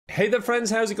Hey there friends,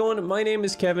 how's it going? My name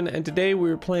is Kevin and today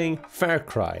we're playing Far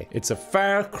Cry. It's a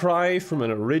far cry from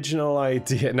an original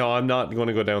idea. No, I'm not going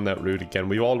to go down that route again.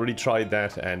 We've already tried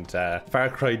that and Far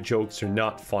Cry jokes are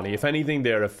not funny. If anything,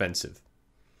 they're offensive.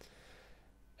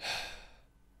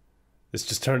 This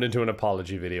just turned into an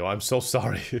apology video. I'm so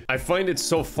sorry. I find it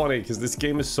so funny because this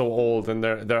game is so old and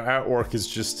their artwork is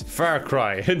just Far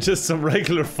Cry and just some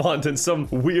regular font and some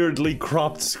weirdly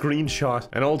cropped screenshot.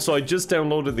 And also I just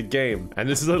downloaded the game and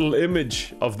this little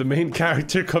image of the main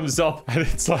character comes up and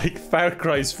it's like Far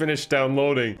Cry's finished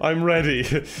downloading. I'm ready.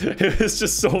 It was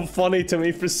just so funny to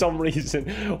me for some reason.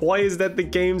 Why is that the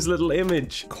game's little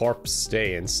image? Corpse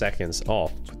stay in seconds. Oh,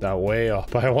 put that way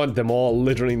up. I want them all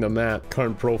littering the map.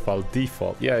 Current profile.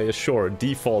 Default. Yeah, sure.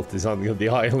 Default is on the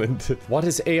island. What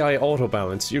is AI auto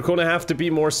balance? You're gonna have to be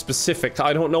more specific.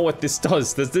 I don't know what this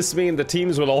does. Does this mean the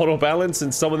teams will auto balance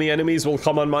and some of the enemies will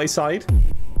come on my side?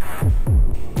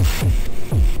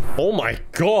 Oh my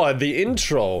god, the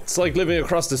intro. It's like living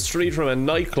across the street from a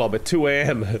nightclub at 2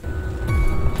 AM.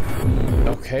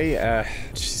 Okay,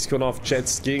 she's going off jet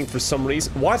skiing for some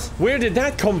reason. What? Where did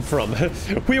that come from?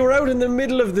 We were out in the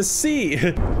middle of the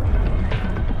sea.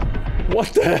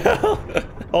 What the hell?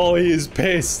 Oh, he is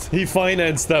pissed. He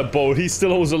financed that boat. He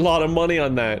still owes a lot of money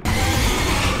on that.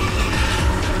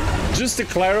 Just to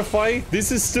clarify,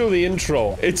 this is still the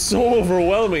intro. It's so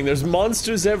overwhelming. There's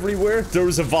monsters everywhere. There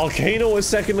was a volcano a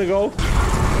second ago.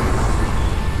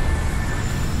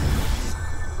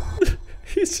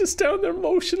 He's just down there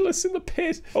motionless in the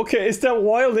pit. Okay, is that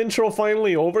wild intro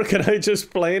finally over? Can I just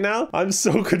play now? I'm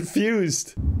so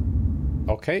confused.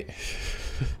 Okay.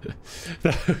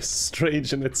 That was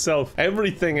strange in itself.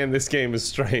 Everything in this game is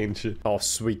strange. Oh,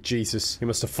 sweet Jesus. He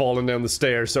must have fallen down the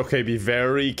stairs. Okay, be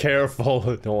very careful.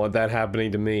 Don't want that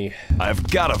happening to me. I've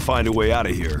got to find a way out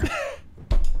of here.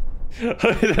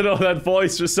 I don't know, that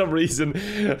voice for some reason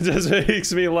just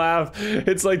makes me laugh.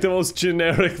 It's like the most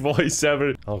generic voice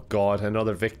ever. Oh god,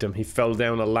 another victim. He fell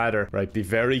down a ladder. Right, be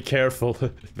very careful.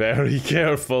 Very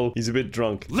careful. He's a bit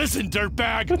drunk. Listen,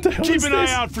 dirtbag. Keep an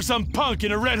eye out for some punk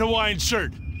in a red Hawaiian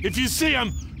shirt. If you see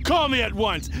him, call me at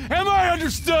once. Am I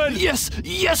understood? Yes,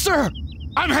 sir.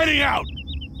 I'm heading out.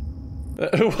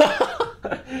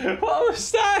 What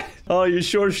was that? Oh, you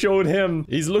sure showed him.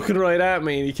 He's looking right at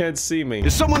me and he can't see me.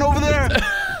 Is someone over there?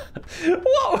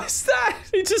 What was that?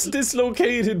 He just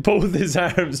dislocated both his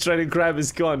arms trying to grab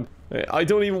his gun. I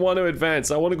don't even want to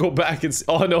advance. I want to go back and see.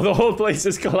 Oh no, the whole place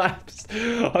has collapsed.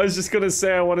 I was just gonna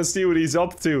say I want to see what he's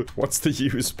up to. What's the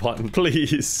use button?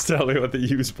 Please tell me what the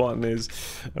use button is.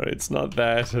 Alright, it's not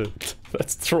that.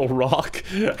 Let's throw rock.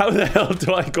 How the hell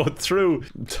do I go through?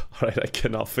 Alright, I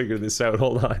cannot figure this out.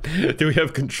 Hold on. Do we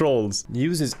have controls?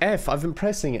 Uses F. I've been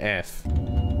pressing F.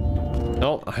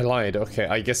 No, I lied. Okay,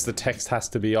 I guess the text has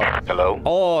to be up. Hello?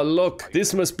 Oh, look.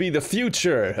 This must be the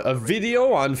future. A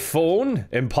video on phone?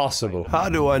 Impossible. How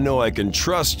do I know I can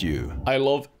trust you? I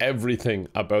love everything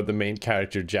about the main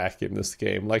character Jack in this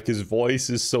game. Like, his voice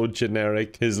is so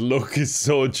generic. His look is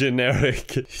so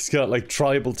generic. He's got, like,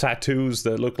 tribal tattoos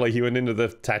that look like he went into the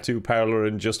tattoo parlor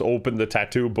and just opened the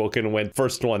tattoo book and went,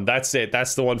 first one. That's it.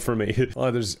 That's the one for me.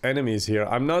 Oh, there's enemies here.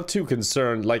 I'm not too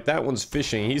concerned. Like, that one's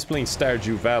fishing. He's playing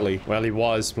Stardew Valley. Well, he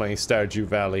was playing Stardew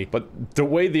Valley, but the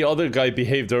way the other guy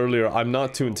behaved earlier, I'm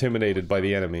not too intimidated by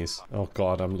the enemies. Oh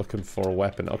god, I'm looking for a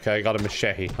weapon. Okay, I got a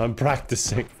machete. I'm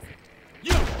practicing.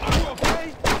 You, are you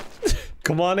okay?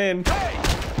 Come on in. Hey!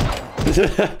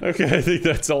 Okay, I think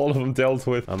that's all of them dealt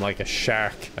with. I'm like a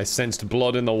shark. I sensed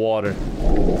blood in the water.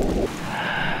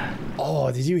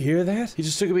 Oh, did you hear that? He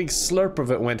just took a big slurp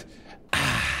of it and went,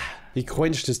 ah. He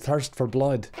quenched his thirst for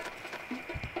blood.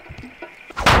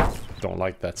 Don't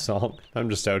like that song. I'm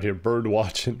just out here bird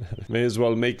watching. May as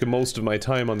well make the most of my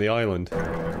time on the island.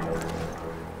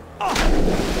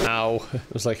 Ow.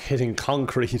 It was like hitting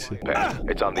concrete.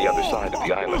 It's on the other side of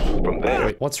the island. From there.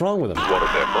 Wait, what's wrong with him? One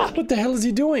of their boats. What the hell is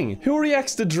he doing? Who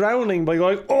reacts to drowning by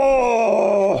going,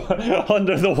 oh,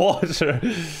 under the water?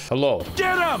 Hello.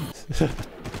 Get him!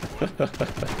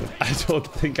 I don't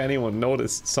think anyone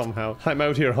noticed somehow. I'm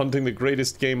out here hunting the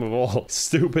greatest game of all.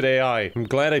 Stupid AI. I'm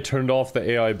glad I turned off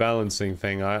the AI balancing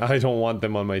thing. I don't want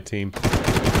them on my team.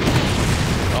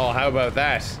 Oh, how about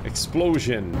that?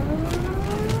 Explosion.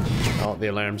 Oh, the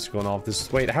alarm's going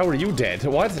off. Wait, how are you dead?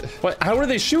 What? How are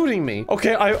they shooting me?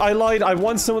 Okay, I lied. I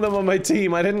want some of them on my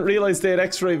team. I didn't realize they had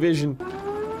X-ray vision.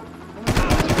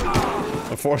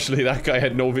 Unfortunately, that guy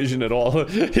had no vision at all.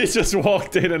 He just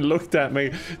walked in and looked at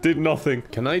me, did nothing.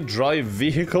 Can I drive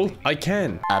vehicle? I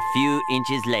can. A few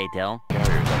inches later.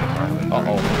 Carriers on the island.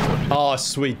 Uh-oh. Oh,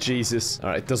 sweet Jesus.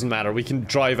 Alright, doesn't matter. We can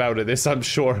drive out of this, I'm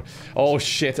sure. Oh,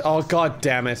 shit. Oh, god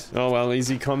damn it. Oh, well,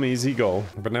 easy come, easy go.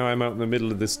 But now I'm out in the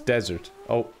middle of this desert.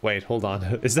 Oh, wait, hold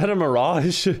on. Is that a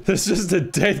mirage? There's just a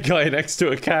dead guy next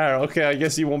to a car. Okay, I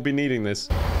guess you won't be needing this.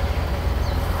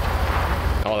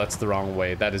 Oh, that's the wrong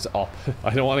way. That is up.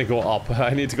 I don't want to go up. I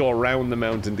need to go around the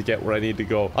mountain to get where I need to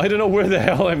go. I don't know where the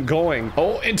hell I'm going.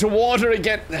 Oh, into water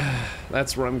again.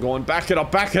 That's where I'm going. Back it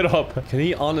up, back it up. Can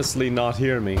he honestly not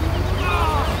hear me?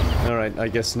 Alright, I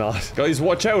guess not. Guys,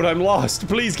 watch out. I'm lost.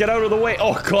 Please get out of the way.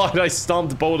 Oh, God, I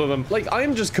stomped both of them. Like,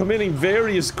 I'm just committing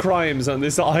various crimes on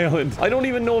this island. I don't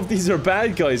even know if these are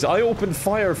bad guys. I opened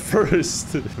fire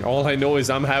first. All I know is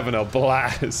I'm having a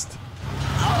blast.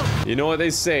 You know what they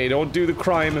say, don't do the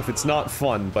crime if it's not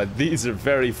fun, but these are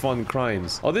very fun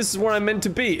crimes. Oh, this is where I'm meant to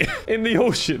be, in the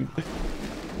ocean.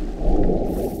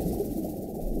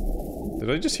 Did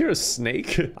I just hear a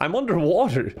snake? I'm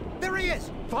underwater. There he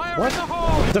is! Fire What? in the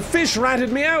hole! The fish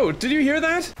ratted me out. Did you hear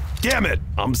that? Damn it!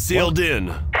 I'm sealed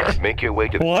in. Make your way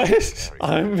to the... What?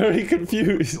 I'm very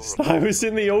confused. I was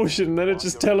in the ocean, then it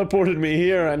just teleported me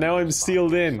here, and now I'm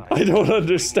sealed in. I don't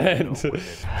understand.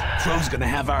 Crow's gonna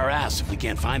have our ass if we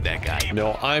can't find that guy.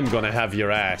 No, I'm gonna have your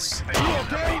ass.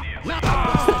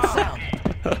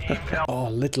 Oh,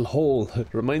 little hole.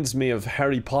 Reminds me of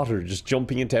Harry Potter just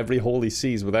jumping into every hole he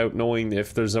sees without knowing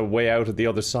if there's a way out at the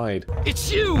other side.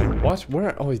 It's you! What?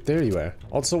 Where? Oh, there you are.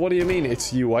 Also, what do you mean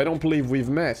it's you? I don't believe we've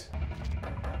met.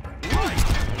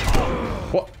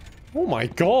 What? Oh my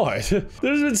god.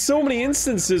 There's been so many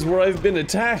instances where I've been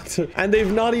attacked and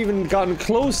they've not even gotten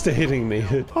close to hitting me.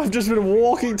 I've just been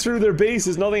walking through their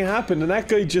bases, nothing happened, and that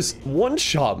guy just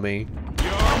one-shot me.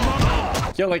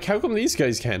 Yeah, like, how come these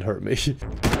guys can't hurt me?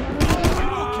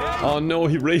 Oh no,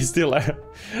 he raised the alarm.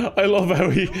 I love how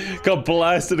he got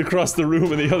blasted across the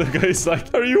room and the other guy's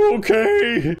like, are you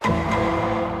okay?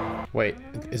 Wait,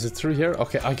 is it through here?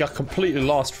 Okay, I got completely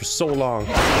lost for so long.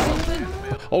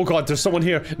 Oh god, there's someone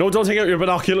here. No, don't take out your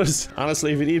binoculars.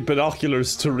 Honestly, if you need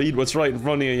binoculars to read what's right in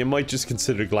front of you, you might just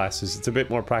consider glasses. It's a bit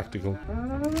more practical.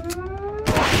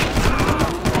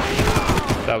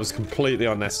 That was completely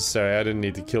unnecessary. I didn't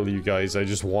need to kill you guys. I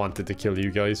just wanted to kill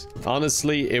you guys.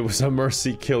 Honestly, it was a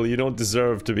mercy kill. You don't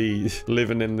deserve to be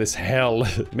living in this hell.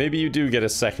 Maybe you do get a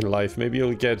second life. Maybe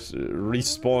you'll get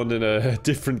respawned in a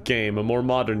different game, a more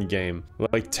modern game,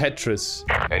 like Tetris.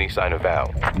 Any sign of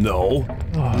Val? No.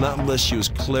 Not unless she was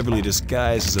cleverly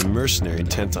disguised as a mercenary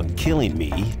intent on killing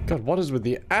me. God, what is with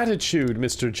the attitude,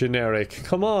 Mr. Generic?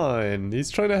 Come on. He's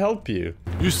trying to help you.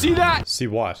 You see that? See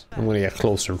what? I'm gonna get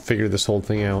closer and figure this whole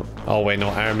thing out. Oh wait, no,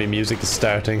 army music is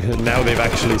starting. Now they've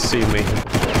actually seen me.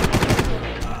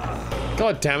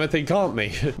 God damn it, they got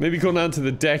me. Maybe going down to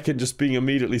the deck and just being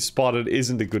immediately spotted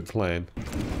isn't a good plan.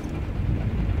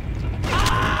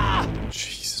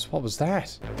 Jesus, what was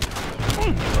that?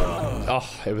 Oh,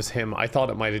 it was him. I thought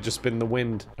it might have just been the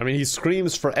wind. I mean, he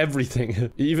screams for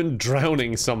everything. Even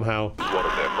drowning somehow.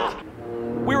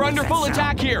 We're under full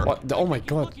attack here! What? Oh my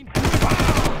god.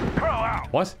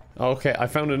 What? Okay, I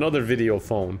found another video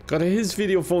phone. God, his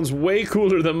video phone's way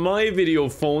cooler than my video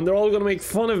phone. They're all gonna make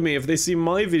fun of me if they see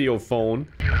my video phone.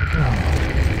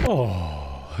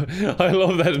 Oh, I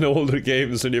love that in older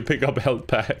games when you pick up health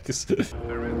packs.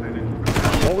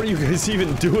 What were you guys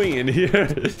even doing in here?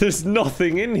 There's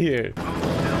nothing in here.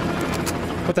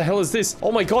 What the hell is this?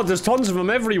 Oh my god, there's tons of them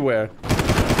everywhere.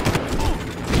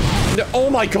 Oh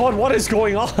my god, what is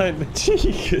going on?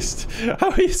 Jeez,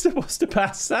 how are you supposed to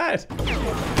pass that?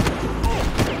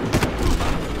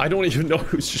 I don't even know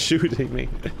who's shooting me.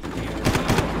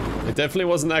 It definitely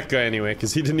wasn't that guy anyway,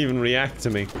 because he didn't even react to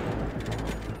me.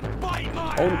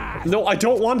 Oh, no, I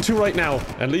don't want to right now.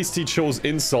 At least he chose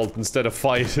insult instead of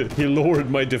fight. He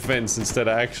lowered my defense instead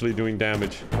of actually doing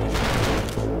damage.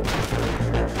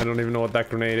 I don't even know what that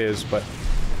grenade is, but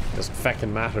it doesn't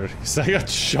fucking matter. Because I got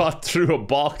shot through a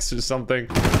box or something.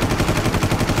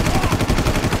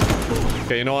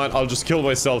 Okay, you know what? I'll just kill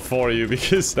myself for you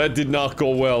because that did not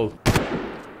go well.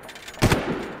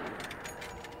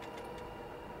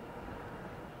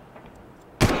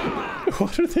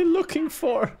 What are they looking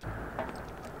for?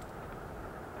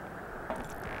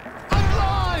 I'm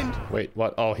blind! Wait,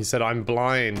 what? Oh, he said I'm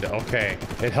blind. Okay.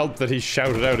 It helped that he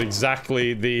shouted out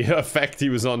exactly the effect he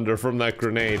was under from that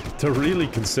grenade. To really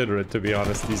consider it, to be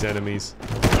honest, these enemies.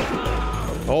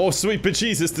 Oh, sweet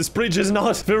bejesus, this bridge is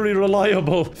not very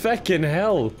reliable. Feckin'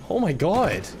 hell. Oh my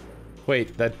god.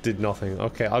 Wait, that did nothing.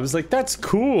 Okay, I was like, that's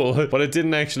cool. But it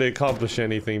didn't actually accomplish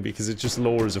anything because it just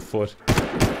lowers a foot.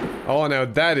 Oh, now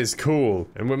that is cool.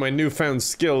 And with my newfound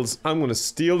skills, I'm gonna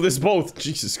steal this boat.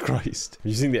 Jesus Christ. I'm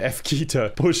using the F key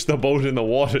to push the boat in the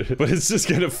water, but it's just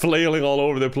kind of flailing all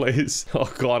over the place.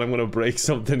 Oh god, I'm gonna break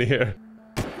something here.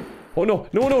 Oh no,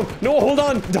 no, no, no, hold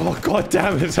on. Oh god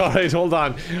damn it. Alright, hold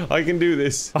on. I can do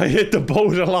this. I hit the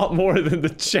boat a lot more than the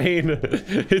chain.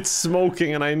 It's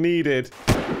smoking and I need it.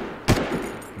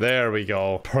 There we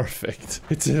go. Perfect.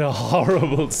 It's in a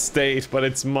horrible state, but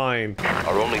it's mine.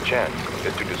 Our only chance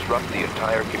is to disrupt the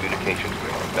entire communications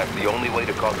grid. That's the only way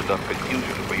to cause enough confusion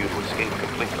for you to escape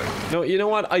completely. No, you know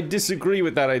what? I disagree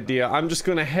with that idea. I'm just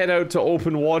gonna head out to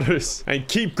open waters and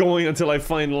keep going until I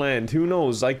find land. Who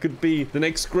knows? I could be the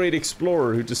next great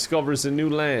explorer who discovers a new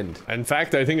land. In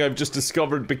fact, I think I've just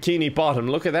discovered Bikini Bottom.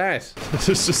 Look at that.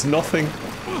 There's just nothing.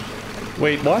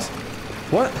 Wait, what?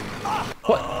 What?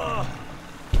 What?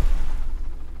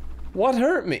 What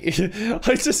hurt me?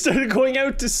 I just started going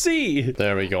out to sea.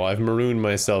 There we go. I've marooned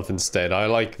myself instead. I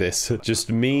like this.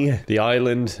 Just me, the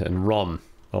island, and rum.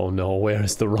 Oh no, where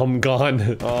is the rum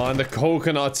gone? Oh, and the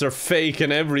coconuts are fake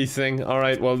and everything.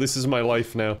 Alright, well, this is my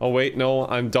life now. Oh wait, no,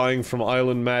 I'm dying from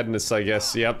island madness, I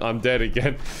guess. Yep, I'm dead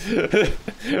again.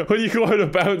 When you go out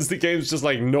of bounds, the game's just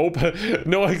like, nope.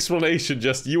 No explanation,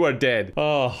 just, you are dead.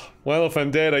 Oh, well, if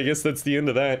I'm dead, I guess that's the end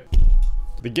of that.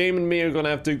 The game and me are gonna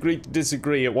have to agree to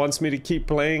disagree. It wants me to keep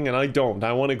playing and I don't.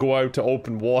 I want to go out to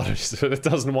open waters, but it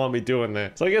doesn't want me doing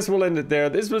that. So I guess we'll end it there.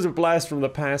 This was a blast from the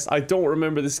past. I don't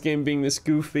remember this game being this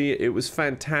goofy. It was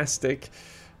fantastic.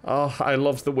 Oh, I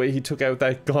loved the way he took out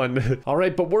that gun.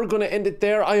 Alright, but we're gonna end it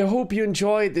there. I hope you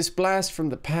enjoyed this blast from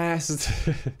the past.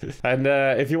 And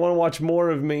if you want to watch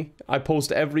more of me, I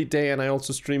post every day and I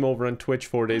also stream over on Twitch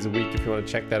 4 days a week if you want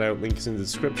to check that out. Link is in the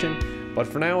description. But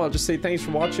for now, I'll just say thanks for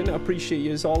watching. I appreciate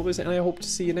you as always, and I hope to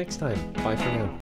see you next time. Bye for now.